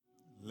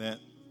Let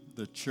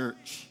the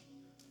church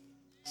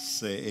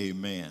say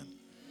amen.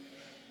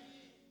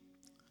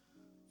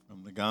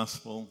 From the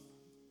gospel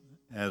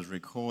as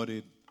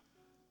recorded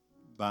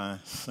by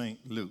St.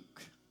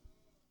 Luke.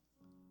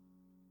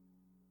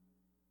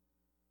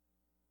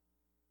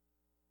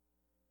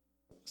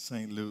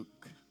 St.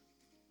 Luke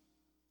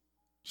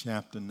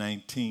chapter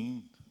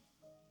 19.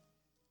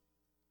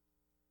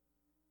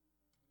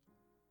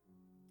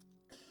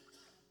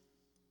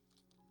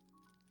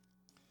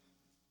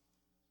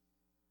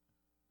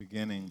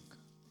 Beginning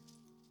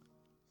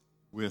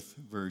with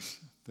verse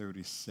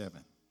 37.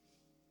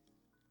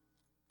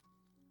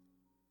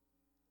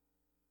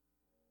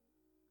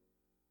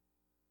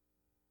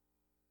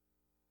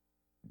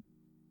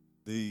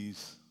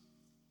 These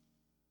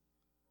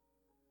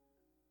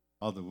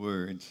are the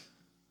words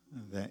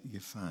that you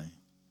find.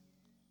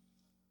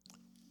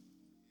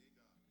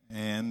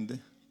 And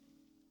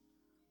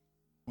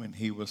when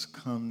he was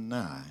come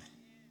nigh,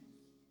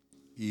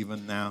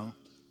 even now,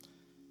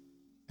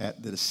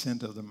 at the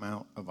descent of the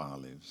Mount of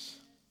Olives,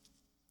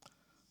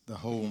 the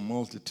whole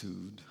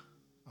multitude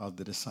of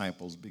the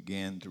disciples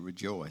began to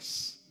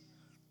rejoice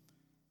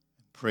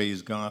and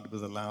praise God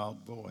with a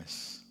loud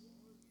voice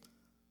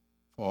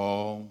for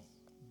all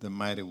the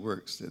mighty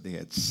works that they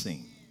had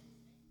seen,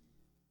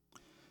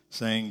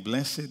 saying,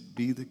 Blessed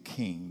be the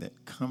King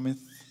that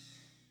cometh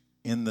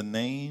in the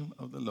name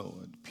of the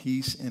Lord,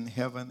 peace in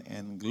heaven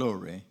and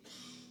glory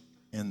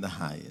in the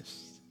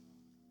highest.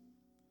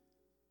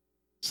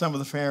 Some of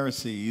the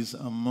Pharisees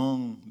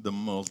among the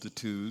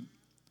multitude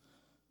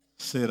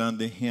said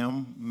unto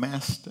him,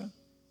 Master,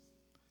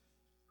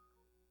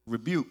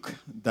 rebuke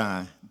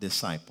thy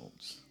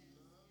disciples.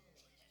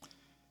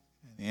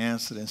 And he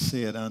answered and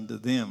said unto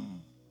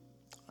them,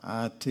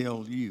 I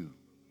tell you,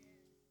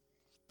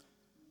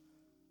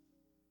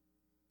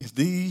 if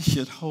these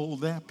should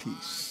hold their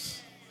peace,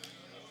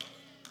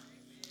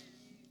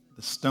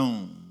 the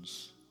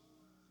stones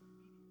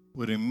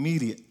would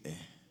immediately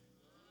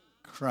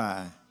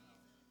cry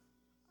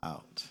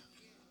out.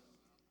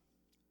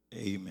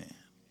 Amen.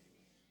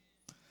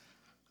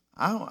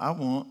 I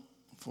want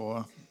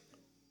for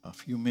a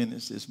few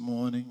minutes this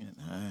morning, and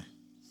I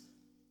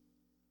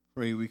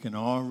pray we can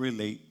all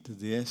relate to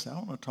this. I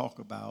want to talk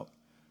about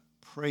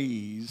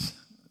praise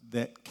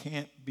that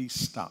can't be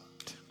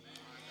stopped.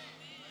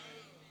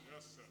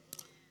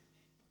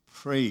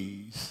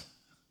 Praise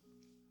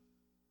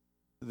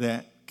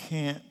that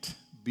can't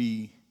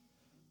be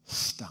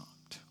stopped.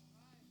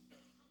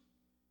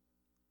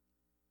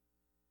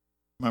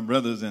 My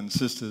brothers and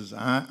sisters,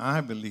 I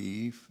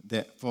believe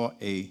that for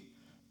a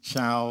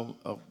child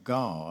of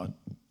God,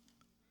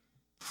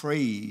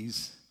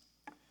 praise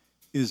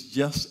is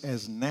just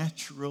as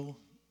natural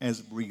as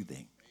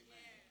breathing.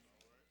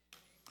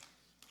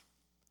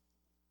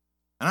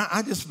 And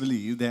I just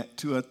believe that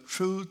to a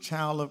true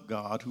child of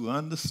God who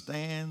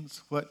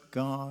understands what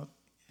God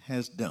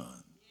has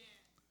done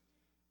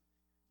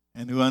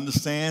and who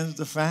understands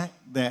the fact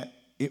that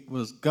it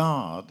was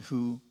God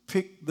who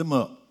picked them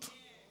up,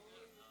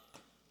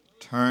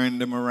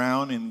 turned them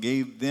around, and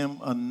gave them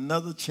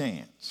another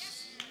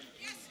chance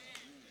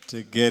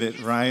to get it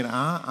right.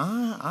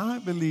 I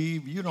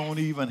believe you don't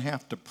even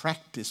have to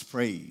practice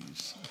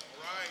praise.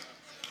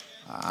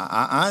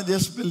 I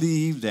just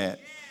believe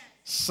that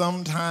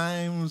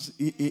sometimes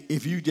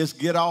if you just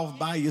get off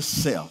by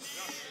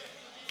yourself,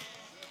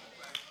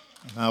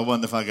 I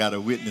wonder if I got a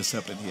witness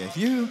up in here. If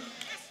you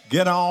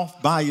get off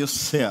by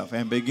yourself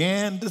and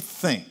begin to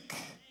think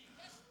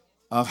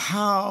of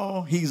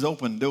how he's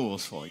opened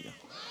doors for you,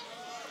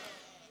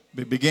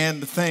 began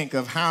to think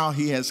of how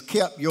he has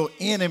kept your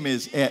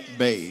enemies at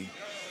bay.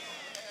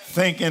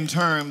 Think in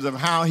terms of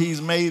how he's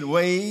made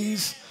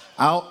ways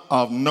out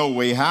of no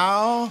way.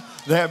 How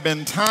there have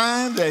been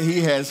times that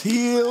he has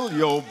healed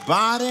your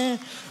body.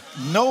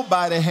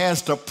 Nobody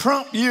has to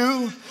prompt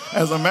you.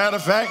 As a matter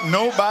of fact,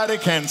 nobody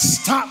can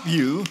stop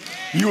you.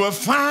 You will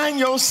find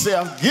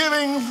yourself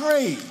giving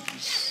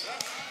praise.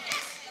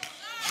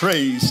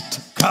 Praise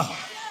to God.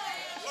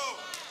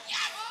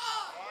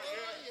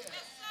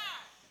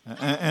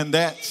 And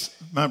that's,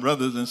 my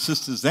brothers and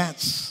sisters,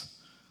 that's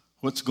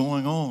what's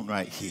going on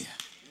right here.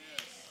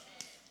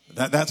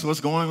 That's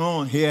what's going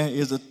on here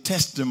is a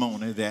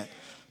testimony that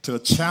to a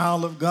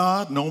child of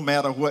God, no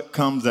matter what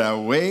comes their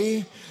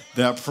way,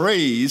 their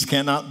praise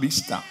cannot be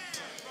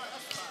stopped.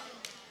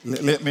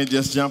 Let me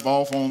just jump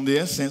off on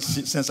this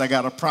since I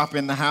got a prop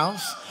in the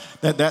house.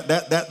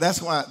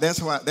 That's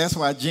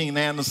why Jean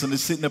Anderson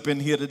is sitting up in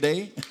here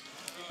today.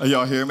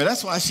 Y'all hear me?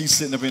 That's why she's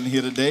sitting up in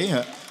here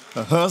today.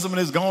 Her husband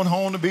is going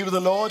home to be with the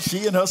Lord.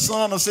 She and her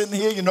son are sitting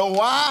here. You know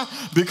why?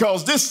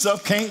 Because this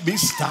stuff can't be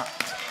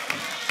stopped.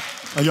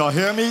 Are y'all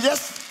hear me?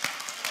 Yes.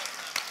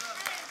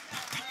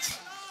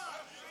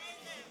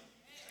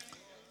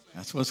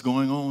 That's what's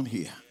going on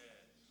here.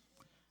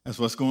 That's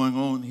what's going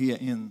on here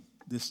in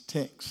this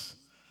text.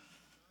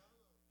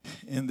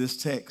 In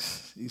this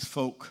text, these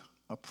folk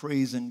are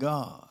praising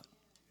God.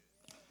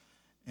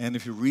 And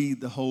if you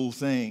read the whole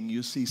thing,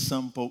 you see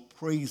some folk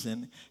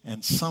praising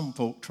and some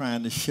folk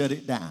trying to shut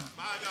it down.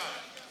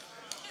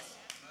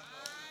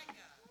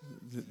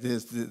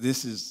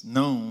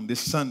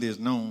 this Sunday is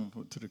known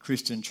to the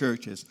Christian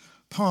church as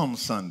Palm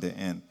Sunday.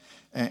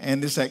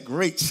 And it's that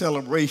great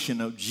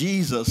celebration of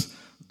Jesus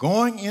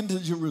going into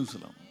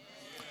Jerusalem,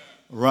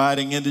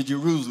 riding into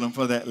Jerusalem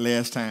for that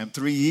last time.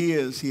 3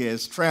 years he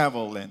has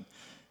traveled and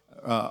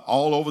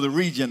all over the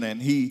region,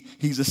 and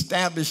he's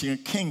establishing a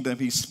kingdom.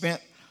 He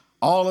spent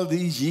all of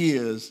these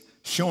years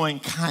showing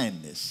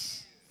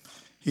kindness.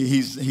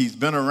 He's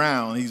been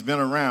around,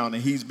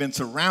 and he's been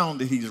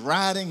surrounded. He's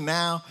riding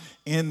now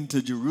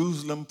into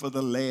Jerusalem for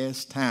the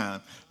last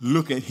time.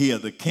 Look at here,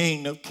 the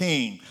King of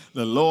Kings,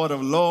 the Lord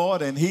of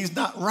Lords, and he's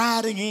not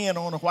riding in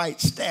on a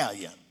white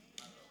stallion.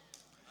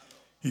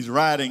 He's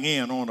riding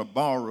in on a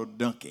borrowed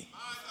donkey.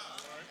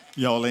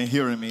 Y'all ain't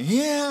hearing me.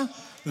 Yeah,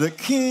 the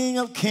King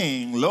of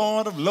Kings,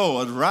 Lord of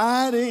Lords,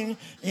 riding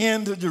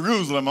into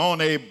Jerusalem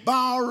on a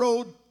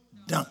borrowed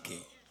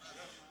donkey.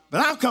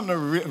 But I've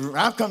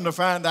come to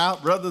find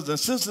out, brothers and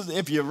sisters,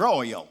 if you're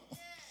royal,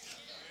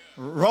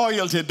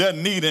 royalty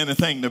doesn't need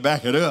anything to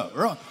back it up.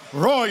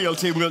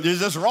 Royalty is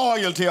just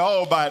royalty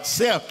all by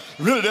itself.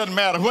 It really doesn't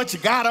matter what you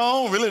got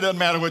on. Really doesn't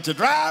matter what you're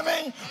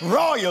driving.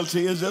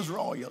 Royalty is just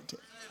royalty.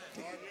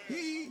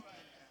 He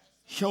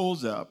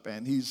shows up,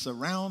 and he's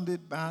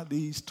surrounded by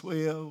these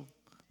 12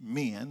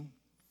 men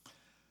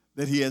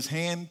that he has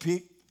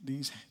handpicked,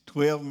 these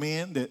 12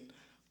 men that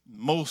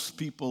most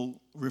people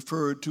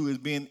refer to as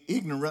being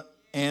ignorant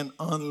and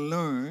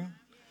unlearned.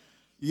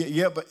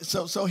 But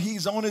so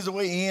he's on his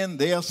way in.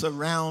 They're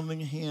surrounding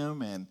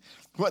him, and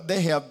what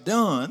they have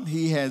done,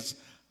 he has,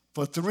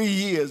 for 3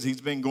 years,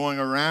 he's been going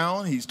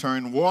around. He's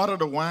turned water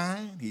to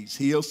wine. He's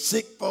healed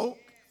sick folk.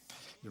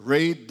 He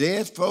raised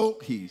dead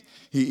folk.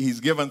 He's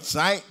given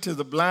sight to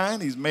the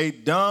blind. He's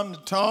made dumb to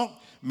talk,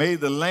 made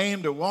the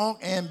lame to walk,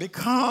 and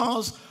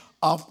because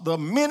of the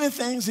many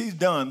things he's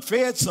done,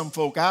 fed some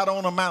folk out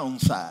on a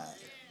mountainside.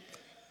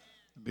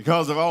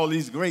 Because of all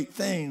these great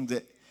things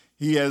that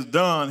he has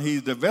done,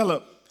 he's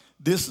developed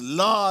this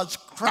large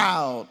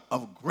crowd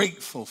of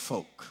grateful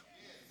folk.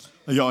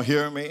 Are y'all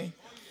hearing me?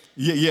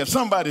 Yeah, if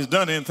somebody's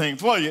done anything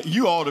for you,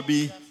 you ought to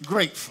be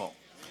grateful.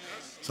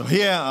 So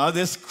here are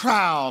this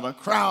crowd, a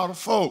crowd of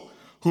folk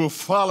who are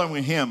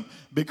following him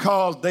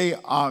because they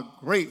are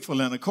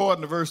grateful. And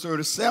according to verse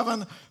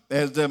 37,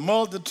 as the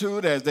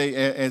multitude,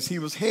 as he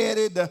was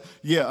headed,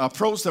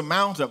 approached the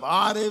Mount of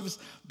Olives,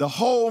 the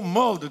whole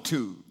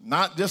multitude,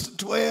 not just the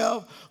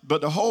 12,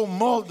 but the whole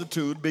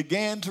multitude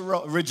began to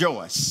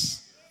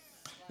rejoice.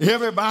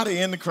 Everybody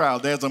in the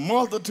crowd, there's a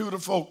multitude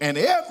of folk, and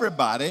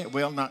everybody,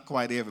 well, not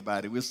quite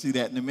everybody, we'll see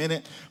that in a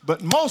minute,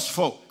 but most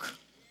folk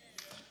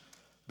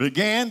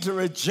began to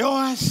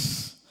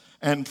rejoice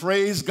and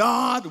praise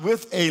God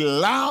with a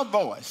loud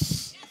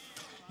voice.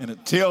 And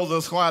it tells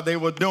us why they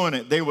were doing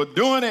it. They were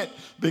doing it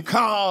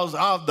because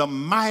of the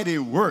mighty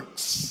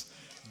works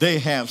they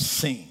have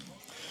seen.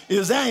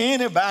 Is there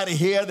anybody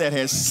here that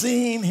has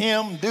seen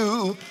him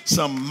do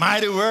some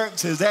mighty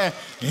works? Is there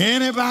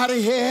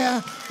anybody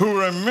here who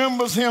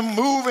remembers him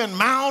moving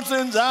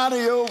mountains out of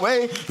your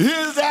way?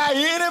 Is there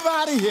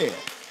anybody here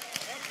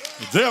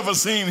that's ever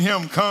seen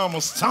him calm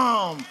a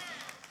storm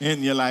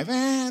in your life?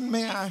 And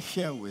may I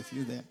share with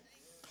you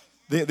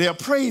that they're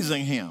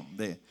praising him.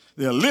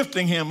 They're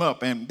lifting him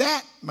up. And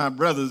that, my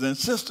brothers and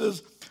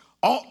sisters,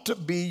 ought to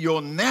be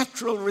your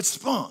natural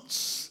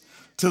response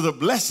to the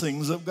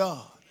blessings of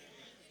God.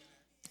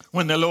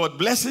 When the Lord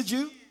blesses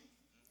you,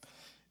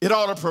 it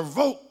ought to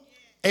provoke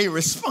a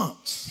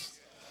response.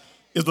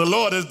 If the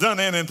Lord has done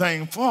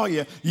anything for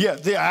you,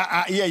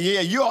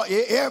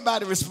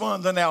 everybody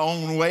responds in their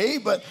own way,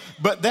 but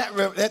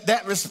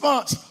that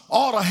response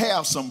ought to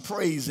have some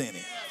praise in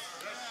it.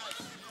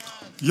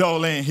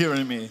 Y'all ain't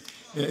hearing me.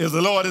 If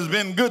the Lord has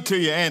been good to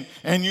you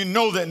and you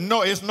know that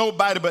it's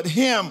nobody but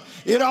him,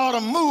 it ought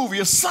to move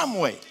you some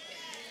way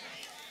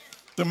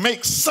to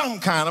make some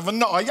kind of a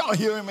noise. Are y'all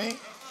hearing me?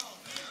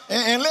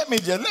 And let me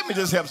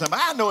just help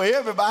somebody. I know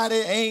everybody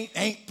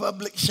ain't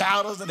public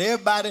shouters, and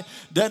everybody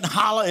doesn't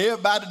holler,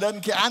 everybody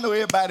doesn't care. I know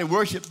everybody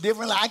worships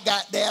differently. I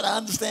got that, I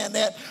understand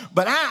that.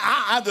 But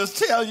I just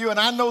tell you, and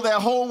I know there are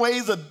whole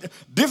ways of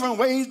different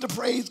ways to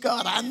praise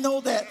God. I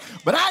know that.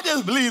 But I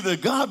just believe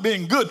that God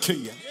being good to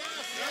you.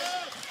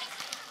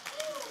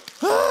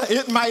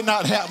 It might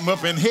not happen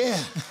up in here.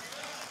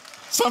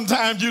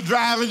 Sometimes you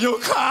drive in your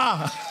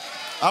car.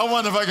 I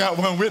wonder if I got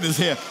one witness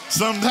here.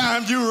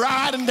 Sometimes you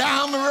riding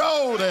down the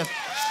road and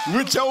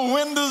with your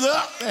windows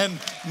up and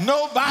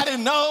nobody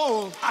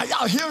knows. Are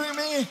y'all hearing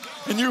me?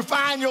 And you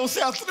find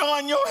yourself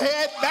throwing your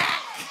head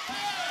back.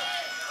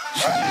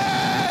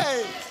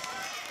 Hey!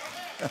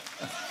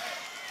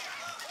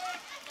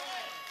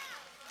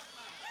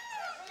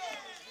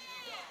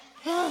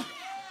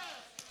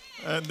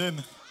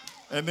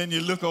 And then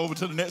you look over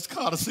to the next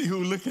car to see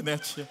who's looking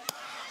at you.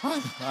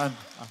 I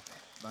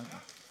know.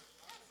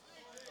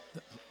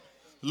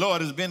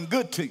 Lord has been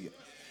good to you.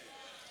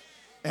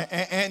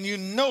 And you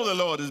know the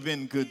Lord has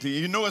been good to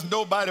you. You know it's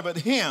nobody but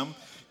him.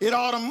 It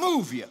ought to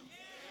move you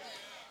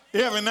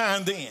every now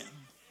and then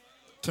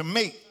to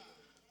make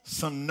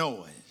some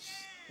noise.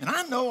 And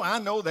I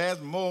know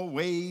there's more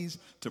ways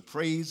to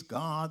praise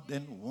God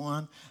than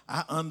one.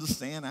 I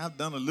understand. I've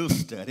done a little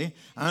study.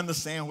 I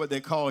understand what they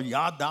call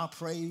yada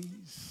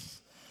praise.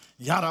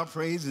 Yada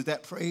praise is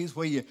that praise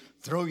where you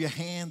throw your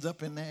hands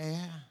up in the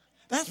air.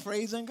 That's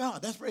praising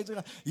God. That's praising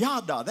God.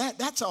 Yada,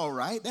 that's all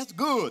right. That's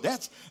good.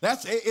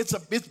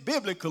 It's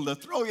biblical to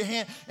throw your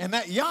hand. And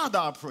that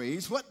yada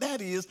praise, what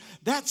that is,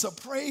 that's a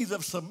praise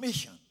of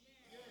submission.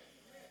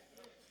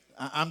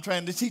 I'm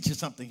trying to teach you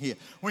something here.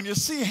 When you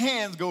see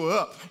hands go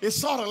up, it's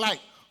sort of like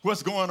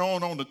what's going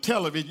on the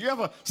television. You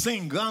ever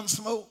seen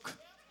Gunsmoke?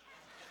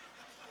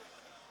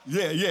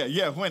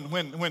 Yeah. When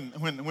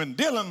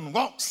Dylan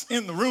walks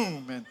in the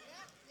room and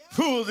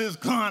pulls his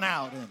gun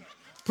out and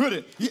put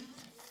it. Yeah.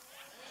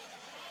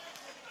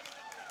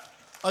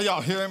 Are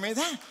y'all hearing me?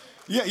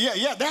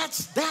 Yeah.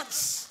 That's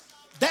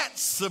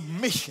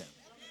submission.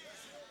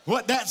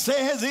 What that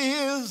says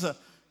is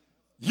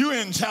you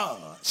in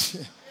charge.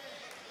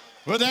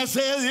 What that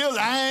says is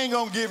I ain't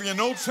going to give you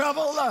no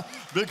trouble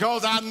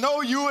because I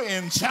know you're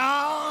in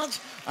charge.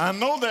 I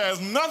know there's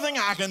nothing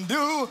I can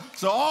do,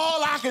 so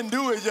all I can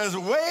do is just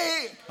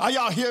wait. Are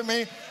y'all hear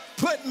me?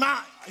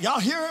 Y'all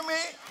hearing me?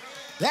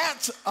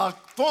 That's a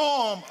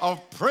form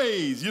of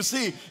praise. You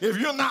see, if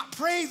you're not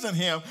praising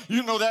him,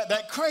 you know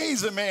that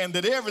crazy man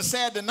that every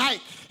Saturday night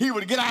he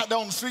would get out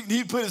on the street and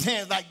he'd put his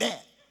hands like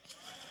that.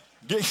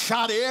 Get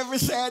shot every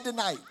Saturday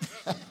night.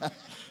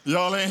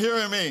 Y'all ain't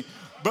hearing me.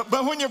 But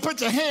when you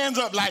put your hands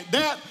up like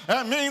that,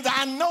 that means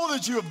I know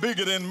that you're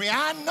bigger than me.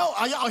 I know.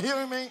 Are y'all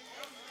hearing me?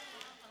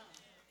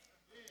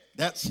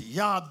 That's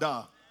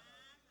yada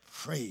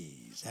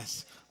praise.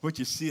 That's what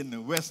you see in the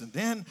West. And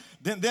then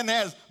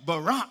there's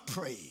Barak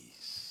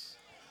praise.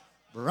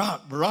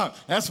 Barak.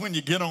 That's when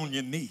you get on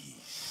your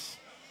knees.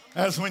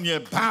 That's when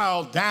you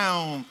bow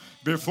down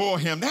before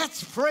him.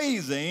 That's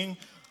praising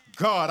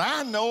God.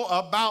 I know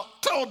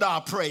about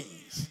Todah praise.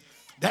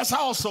 That's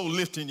also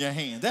lifting your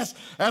hand. That's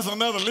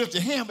another lift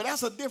your hand, but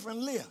that's a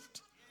different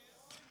lift.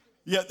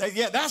 Yeah,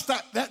 that's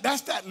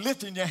that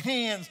lifting your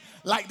hands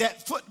like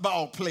that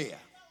football player.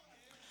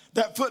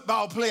 That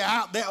football player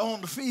out there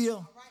on the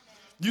field.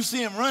 You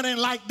see him running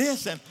like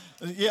this, and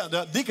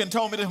the deacon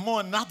told me this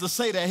morning not to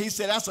say that. He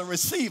said that's a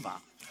receiver.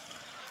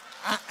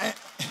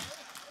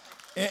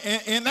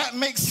 And that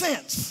makes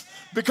sense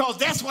because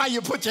that's why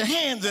you put your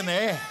hands in the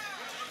air.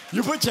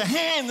 You put your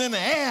hands in the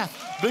air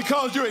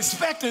because you're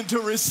expecting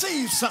to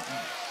receive something.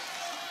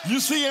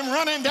 You see him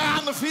running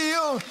down the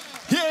field.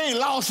 He ain't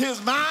lost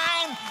his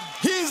mind.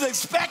 He's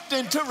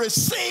expecting to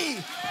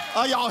receive.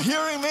 Are y'all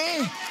hearing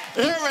me?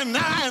 Every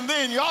now and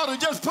then you ought to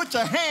just put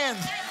your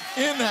hands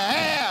in the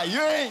air.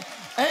 You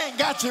ain't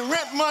got your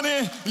rent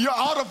money. You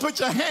ought to put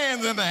your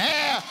hands in the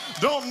air.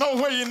 Don't know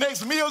where your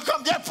next meal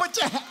comes. Just put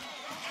your hands.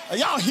 Are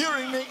y'all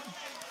hearing me?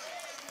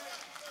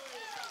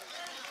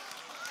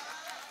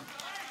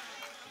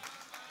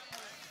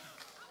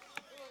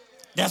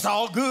 That's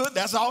all good,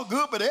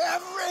 but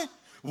every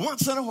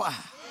once in a while,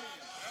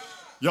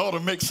 you ought to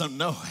make some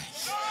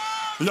noise.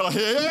 You ought to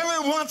hear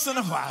every once in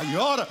a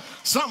while.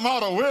 Something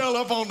ought to well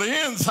up on the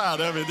inside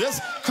of it. This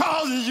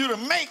causes you to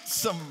make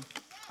some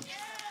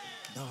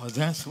noise.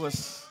 That's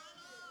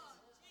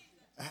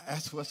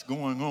what's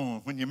going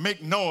on. When you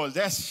make noise,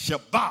 that's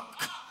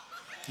Shabbat.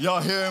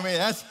 Y'all hear me?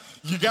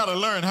 You got to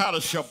learn how to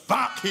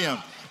Shabbat him.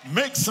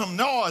 Make some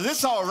noise.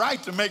 It's all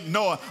right to make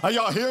noise. Are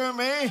y'all hearing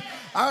me?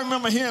 I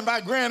remember hearing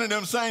my granny and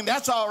them saying,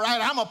 that's all right.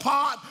 I'm a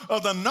part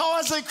of the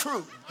noisy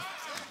crew.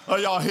 Are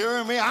y'all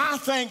hearing me? I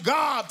thank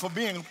God for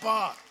being a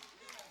part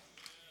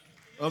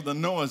of the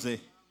noisy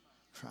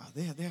crowd.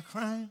 They're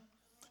crying.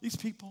 These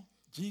people,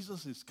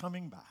 Jesus is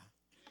coming by.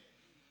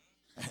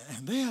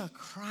 And they are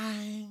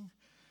crying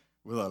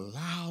with a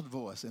loud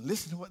voice. And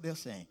listen to what they're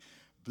saying.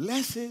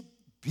 Blessed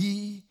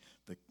be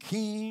the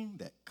King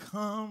that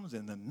comes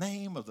in the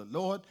name of the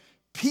Lord,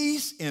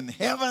 peace in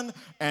heaven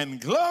and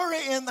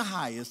glory in the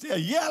highest. They're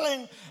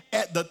yelling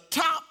at the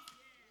top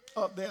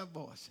of their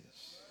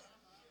voices.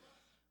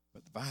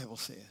 But the Bible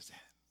says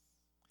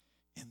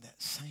that in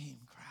that same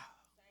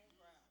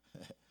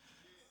crowd,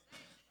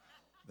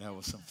 there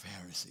were some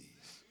Pharisees.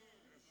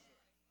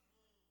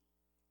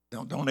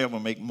 Don't ever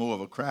make more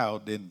of a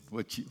crowd than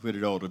what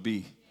it ought to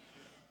be.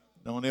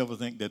 Don't ever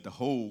think that the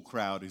whole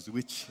crowd is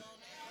with you.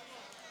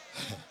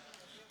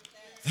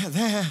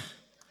 They're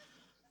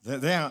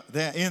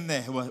in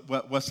there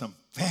with some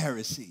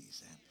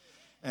Pharisees.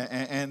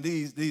 And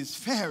these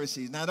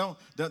Pharisees, now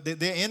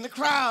they're in the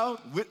crowd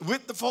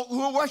with the folk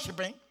who are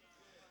worshiping,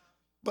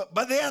 but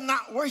they're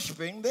not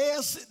worshiping.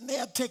 They're sitting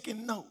there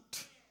taking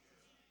note.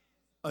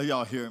 Are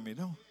y'all hearing me?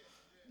 Don't?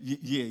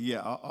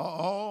 Yeah.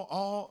 All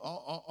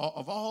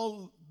of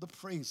all the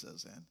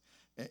praises and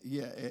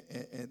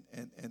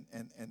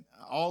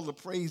all the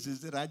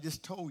praises that I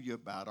just told you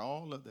about,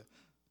 all of the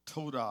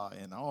Todah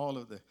and all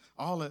of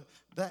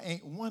that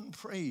ain't one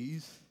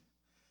praise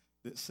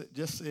that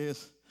just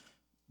says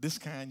this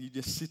kind you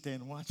just sit there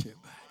and watch it.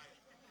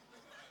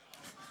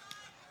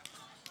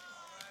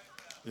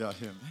 Y'all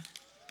hear me?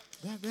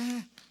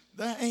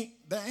 That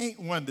ain't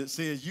one that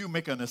says you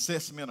make an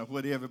assessment of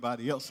what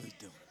everybody else is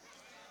doing.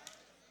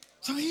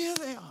 So here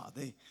they are.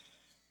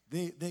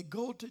 They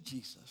go to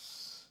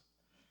Jesus,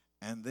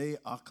 and they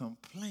are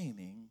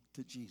complaining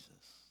to Jesus.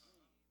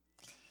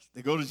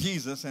 They go to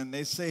Jesus, and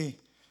they say,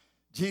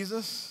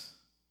 Jesus,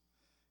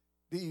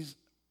 these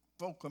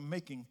folk are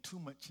making too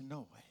much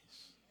noise.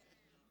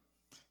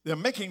 They're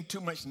making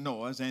too much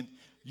noise, and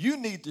you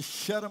need to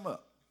shut them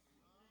up.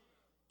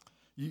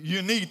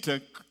 You need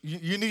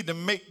to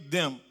make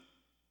them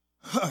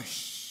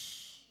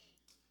hush.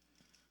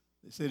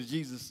 They said to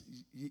Jesus,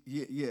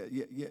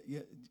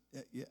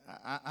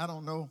 I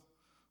don't know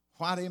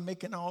why they're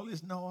making all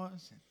this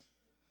noise,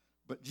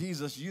 but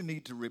Jesus, you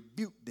need to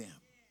rebuke them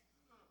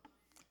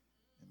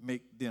and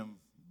make them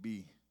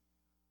be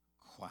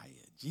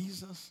quiet.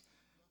 Jesus,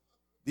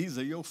 these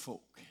are your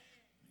folk.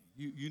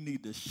 You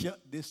need to shut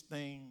this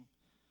thing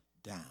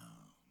down.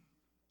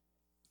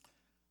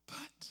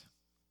 But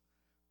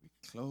we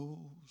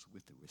close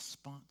with the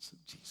response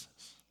of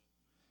Jesus.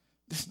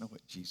 Listen to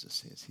what Jesus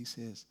says. He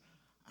says,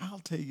 I'll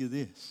tell you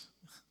this.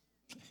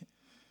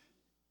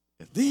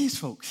 If these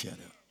folks shut up,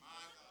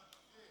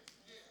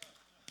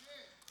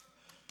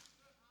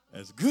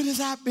 as good as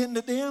I've been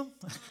to them,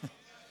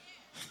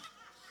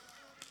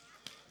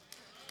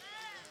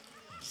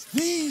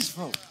 these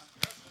folks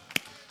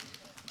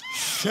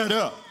shut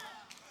up.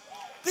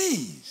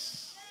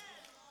 These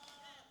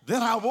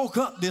that I woke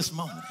up this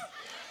morning.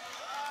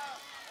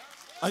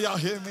 Are y'all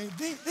hearing me?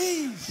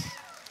 These.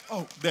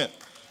 Oh, that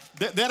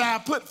I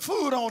put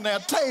food on their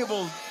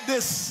table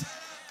this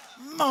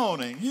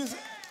morning.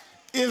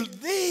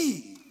 If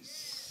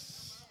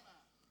these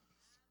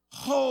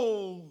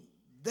hold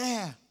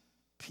their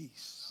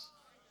peace,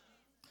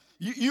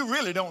 you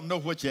really don't know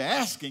what you're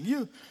asking.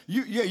 You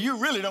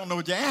really don't know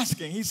what you're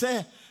asking. He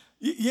said,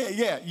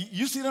 yeah.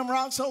 You see them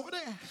rocks over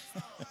there?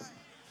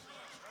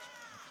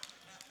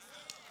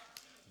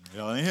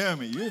 Y'all ain't hear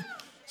me. You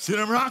see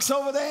them rocks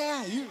over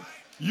there?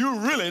 You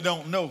really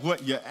don't know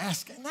what you're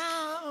asking.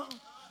 Now,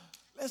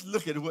 let's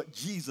look at what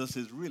Jesus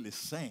is really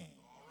saying.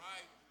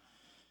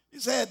 He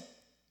said,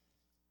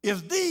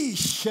 if these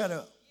shut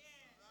up,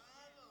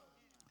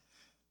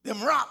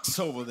 them rocks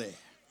over there,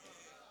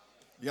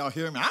 y'all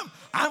hear me?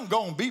 I'm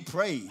going to be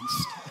praised.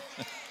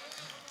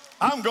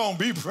 I'm going to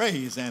be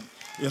praised. And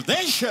if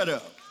they shut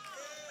up,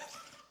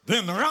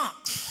 then the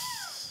rocks.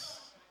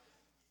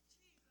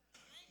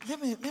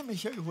 Let me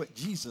show you what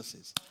Jesus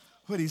is,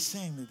 what he's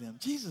saying to them.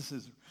 Jesus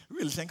is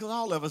really saying, because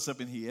all of us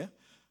up in here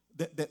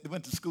that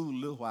went to school a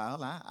little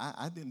while,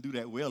 I didn't do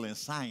that well in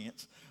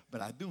science,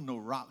 but I do know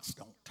rocks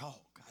don't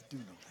talk. I do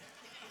know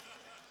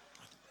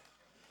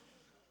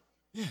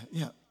that.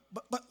 Yeah.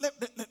 But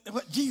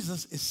what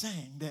Jesus is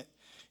saying, that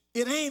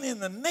it ain't in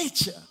the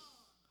nature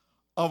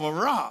of a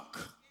rock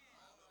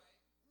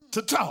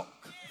to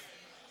talk.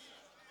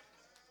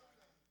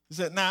 He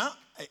said, now,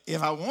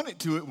 if I want it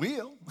to, it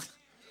will.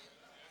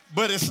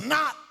 But it's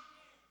not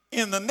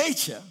in the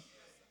nature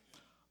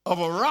of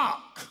a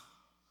rock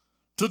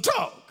to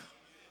talk.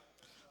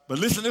 But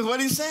listen to what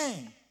he's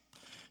saying.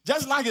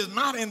 Just like it's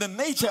not in the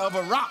nature of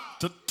a rock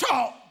to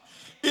talk,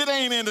 it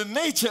ain't in the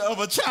nature of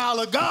a child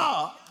of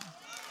God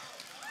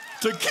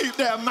to keep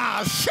their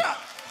mouth shut.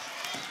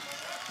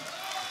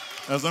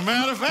 As a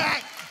matter of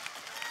fact,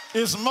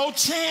 it's more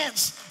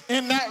chance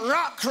in that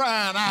rock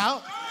crying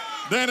out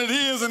than it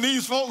is in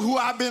these folk who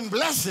I've been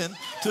blessing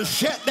to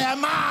shut their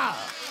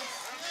mouths.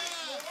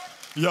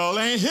 Y'all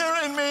ain't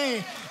hearing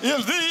me.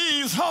 If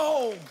these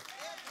hold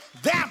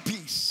their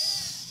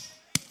peace,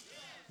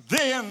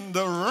 then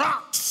the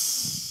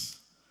rocks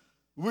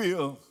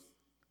will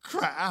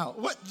cry out.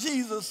 What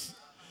Jesus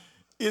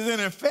is in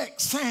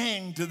effect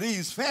saying to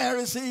these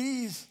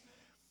Pharisees,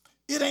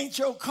 it ain't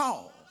your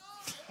call.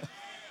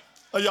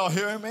 Are y'all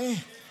hearing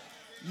me?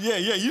 Yeah,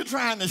 you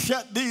trying to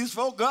shut these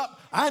folk up.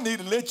 I need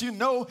to let you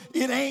know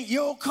it ain't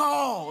your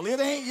call. It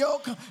ain't your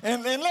call.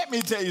 And let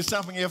me tell you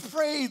something. If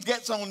praise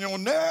gets on your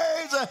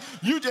nerves,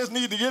 you just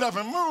need to get up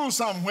and move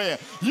somewhere.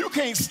 You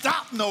can't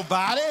stop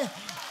nobody.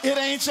 It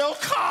ain't your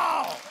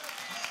call.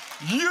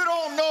 You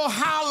don't know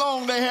how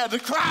long they had to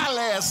cry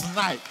last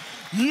night.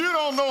 You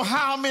don't know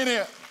how many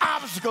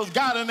obstacles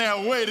got in their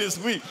way this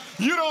week.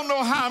 You don't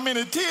know how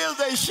many tears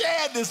they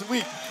shed this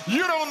week.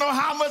 You don't know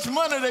how much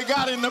money they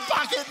got in the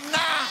pocket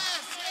now.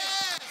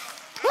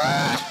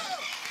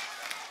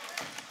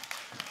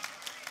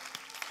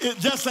 It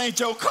just ain't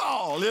your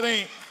call.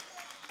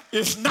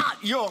 It's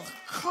not your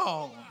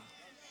call.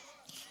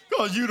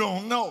 Because you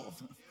don't know.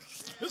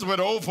 This is what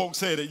the old folks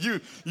said.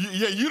 You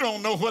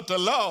don't know what the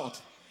Lord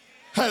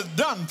has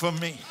done for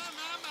me.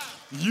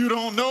 You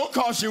don't know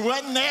because you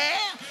wasn't there.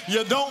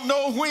 You don't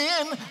know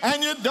when,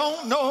 and you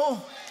don't know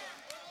where.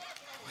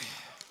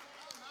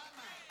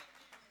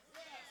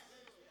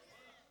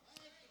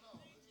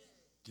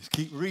 Just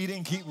keep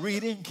reading,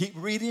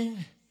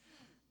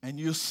 and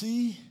you'll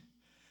see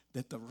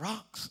that the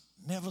rocks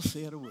never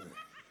said a word.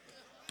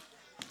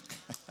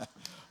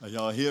 Are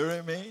y'all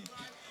hearing me?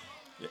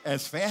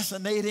 As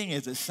fascinating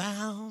as it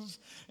sounds,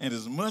 and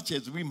as much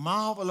as we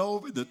marvel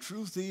over it, the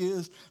truth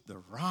is the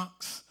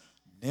rocks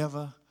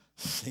never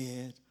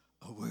said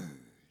a word.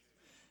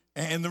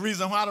 And the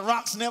reason why the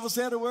rocks never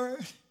said a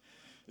word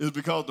is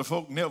because the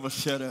folk never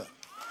shut up.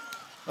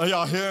 Are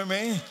y'all hearing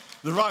me?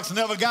 The rocks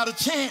never got a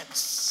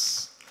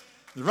chance.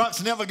 The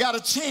rocks never got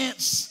a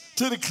chance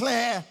to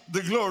declare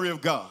the glory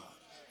of God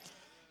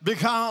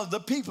because the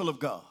people of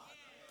God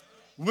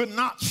would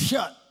not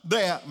shut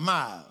their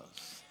mouths.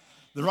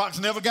 The rocks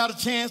never got a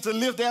chance to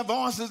lift their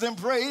voices in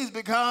praise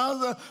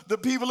because the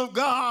people of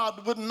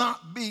God would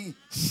not be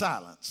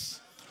silenced.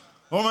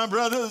 Oh, my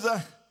brothers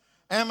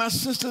and my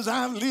sisters,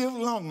 I've lived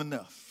long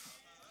enough.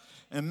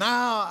 And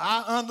now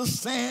I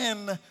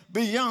understand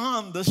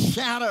beyond the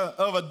shadow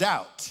of a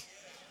doubt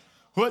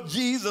what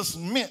Jesus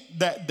meant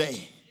that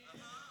day.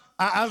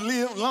 I've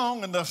lived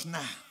long enough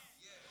now.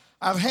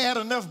 I've had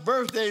enough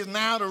birthdays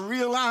now to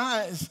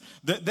realize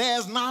that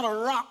there's not a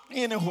rock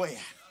anywhere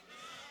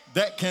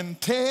that can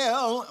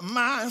tell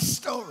my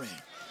story.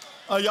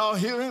 Are y'all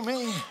hearing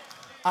me?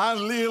 I've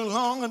lived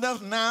long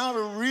enough now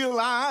to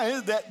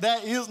realize that there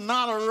is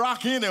not a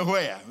rock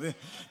anywhere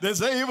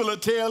that's able to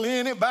tell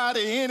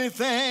anybody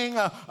anything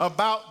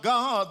about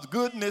God's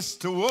goodness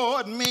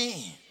toward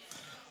me.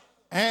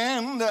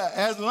 And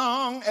as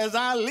long as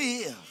I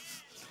live,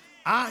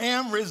 I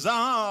am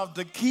resolved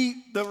to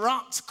keep the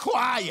rocks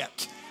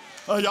quiet.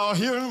 Are y'all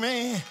hearing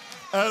me?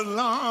 As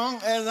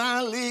long as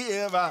I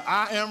live,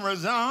 I am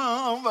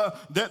resolved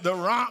that the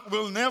rock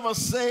will never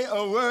say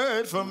a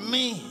word for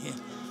me.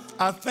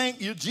 I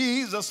thank you,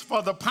 Jesus,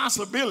 for the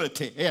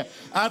possibility.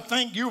 I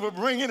thank you for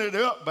bringing it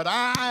up, but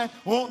I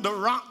want the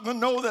rock to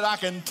know that I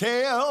can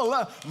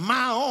tell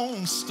my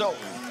own story.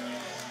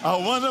 I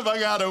wonder if I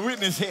got a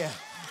witness here.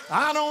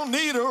 I don't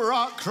need a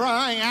rock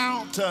crying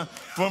out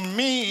for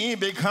me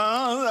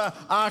because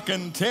I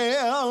can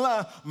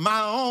tell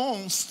my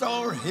own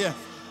story.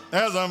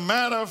 As a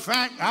matter of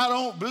fact, I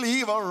don't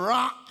believe a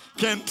rock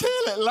can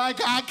tell it like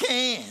I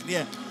can.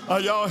 Yeah. Are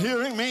y'all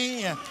hearing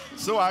me?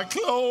 So I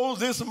close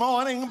this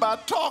morning by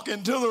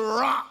talking to the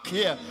rock.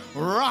 Yeah.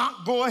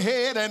 Rock, go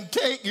ahead and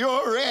take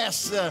your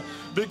rest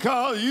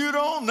because you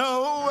don't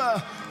know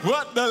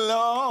what the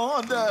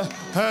Lord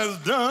has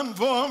done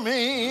for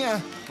me.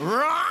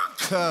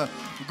 Rock,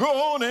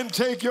 go on and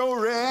take your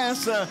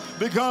rest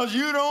because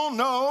you don't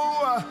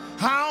know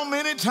how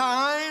many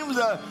times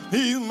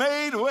he's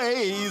made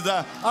ways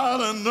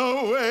out of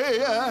no way.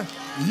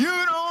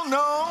 You don't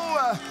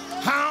know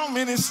how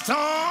many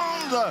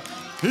storms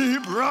he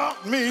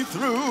brought me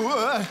through.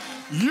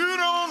 You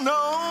don't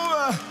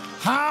know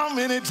how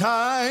many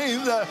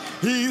times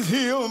he's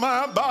healed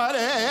my body.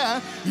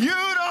 You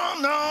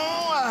don't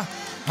know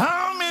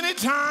how many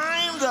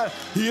times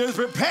he has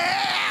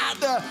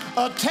prepared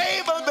a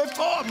table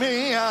before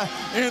me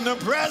in the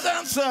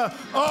presence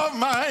of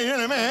my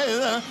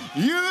enemies.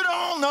 You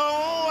don't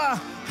know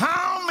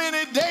how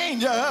many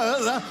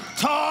dangers,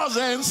 toils,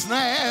 and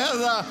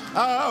snares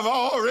I've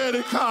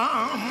already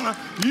come.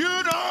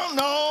 You don't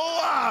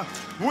know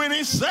when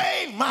he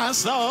saved my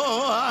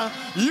soul.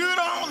 You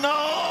don't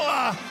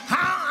know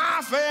how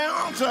I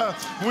felt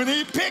when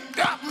he picked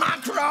up my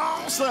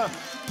cross,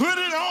 put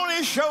it on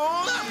his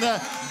shoulder,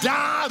 and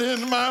died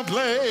in my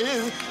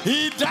place.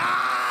 He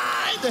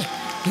died.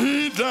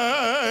 He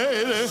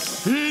died.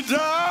 He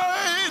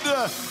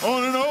died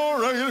on an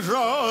old rugged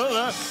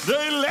cross.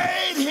 They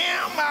laid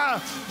him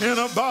in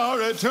a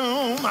borrowed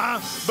tomb.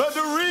 But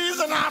the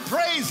reason I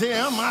praise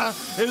him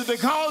is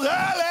because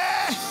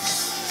early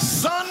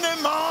Sunday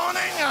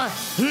morning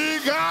he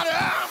got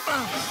up.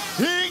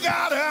 He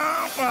got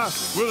up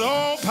with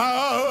all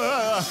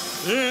power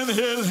in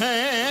his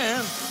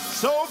hand.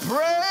 So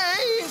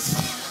praise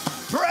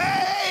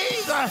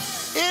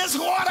is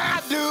what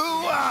I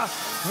do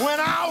when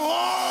I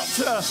want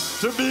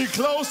to be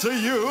close to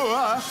you.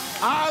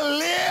 I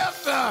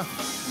lift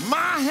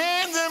my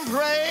hands in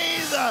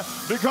praise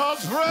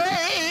because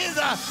praise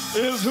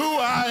is who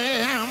I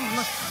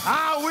am.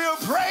 I will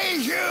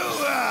praise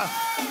you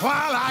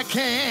while I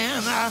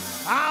can.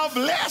 I'll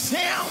bless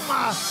him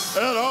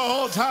at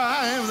all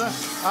times.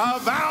 I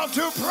vow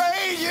to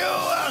praise you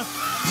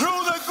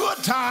through the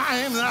good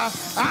times.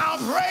 I'll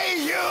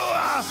praise you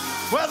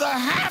whether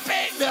happy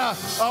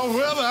or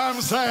whether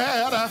I'm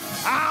sad.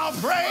 I'll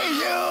praise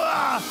you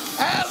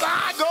as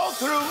I go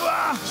through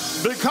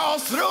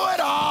because through it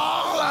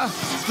all,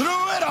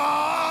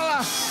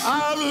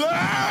 I've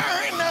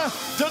learned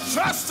to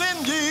trust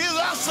in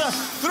Jesus.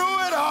 Through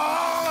it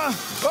all,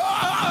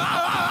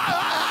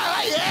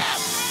 yes.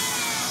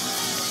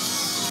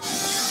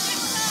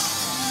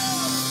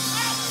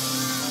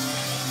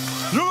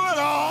 Through it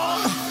all,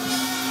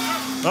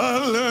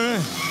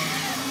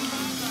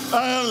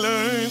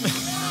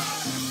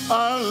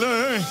 I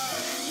learned.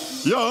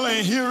 Y'all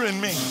ain't hearing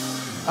me.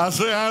 I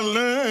say I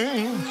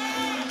learned.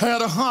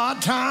 Had a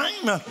hard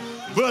time,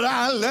 but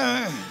I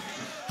learned.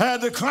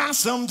 Had to cry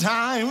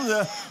sometimes,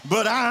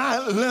 but I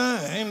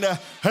learned.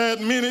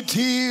 Had many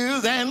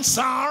tears and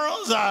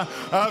sorrows.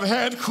 I've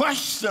had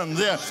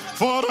questions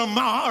for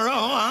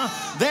tomorrow.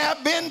 There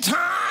have been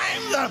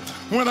times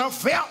when I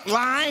felt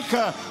like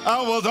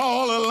I was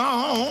all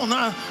alone.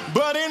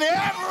 But in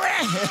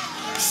every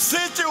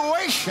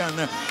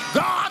situation,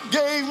 God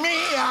gave me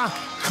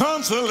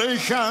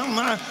consolation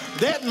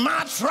that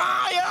my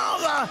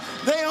trials,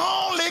 they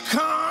only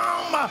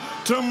come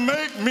to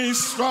make me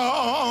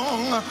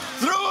strong.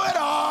 Through it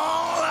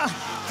all,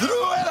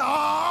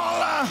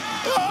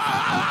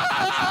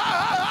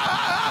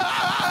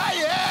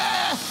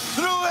 yeah,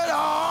 through it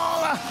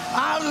all,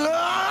 I've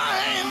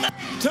learned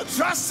to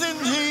trust in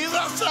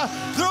Jesus.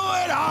 Through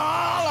it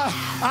all,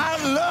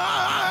 I've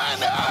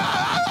learned,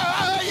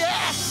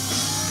 yes.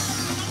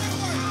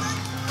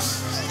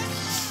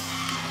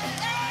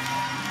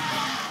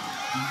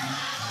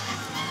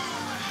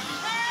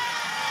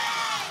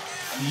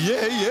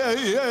 Yeah.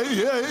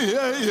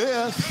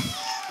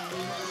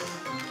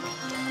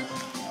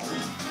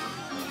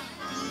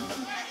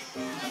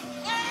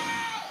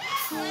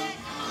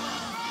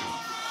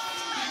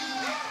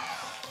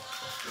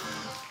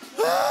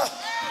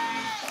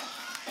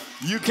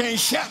 You can't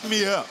shut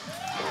me up.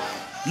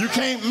 You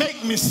can't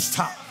make me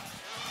stop.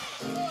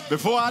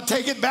 Before I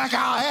take it back,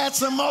 I'll add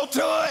some more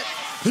to it.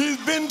 He's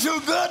been too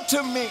good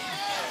to me.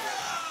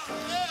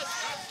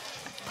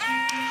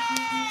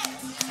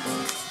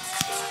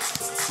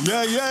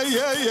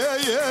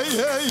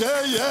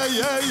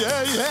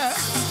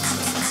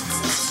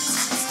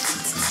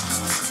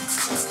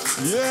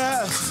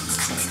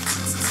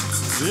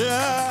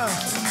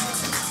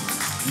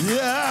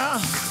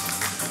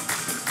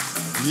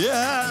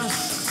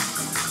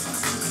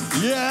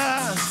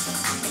 Yeah.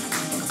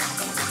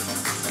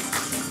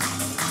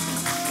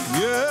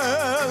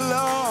 Yeah,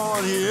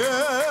 Lord.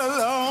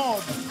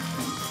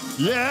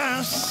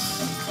 Yes.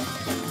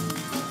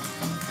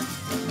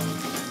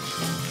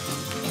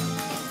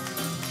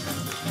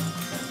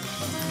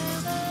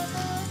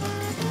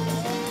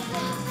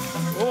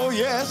 Oh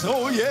yes.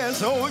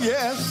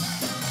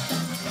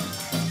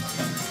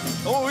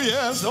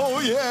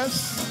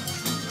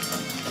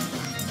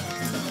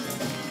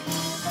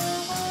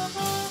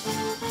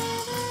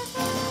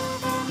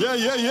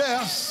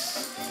 Yeah.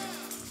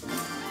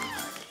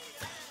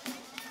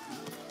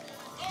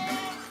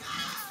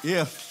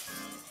 If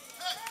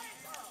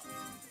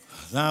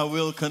thou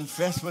wilt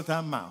confess with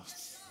thy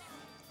mouth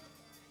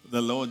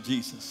the Lord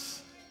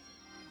Jesus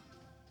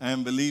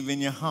and believe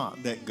in your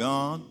heart that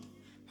God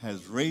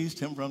has raised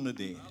him from the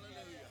dead,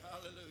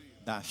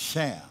 thou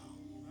shalt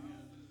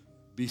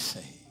be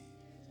saved.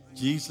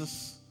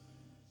 Jesus,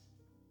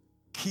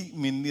 keep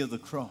me near the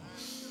cross.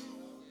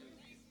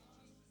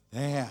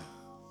 There,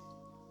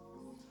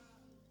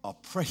 a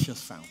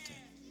precious fountain.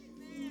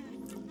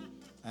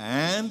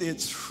 And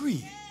it's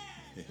free.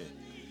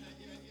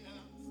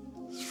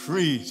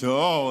 Free to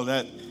all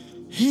that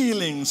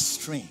healing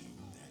stream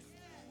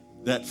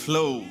that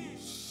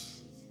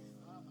flows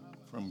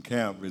from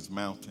Calvary's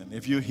mountain.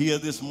 If you're here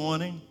this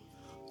morning,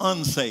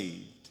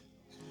 unsaved,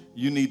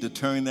 you need to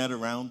turn that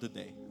around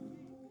today.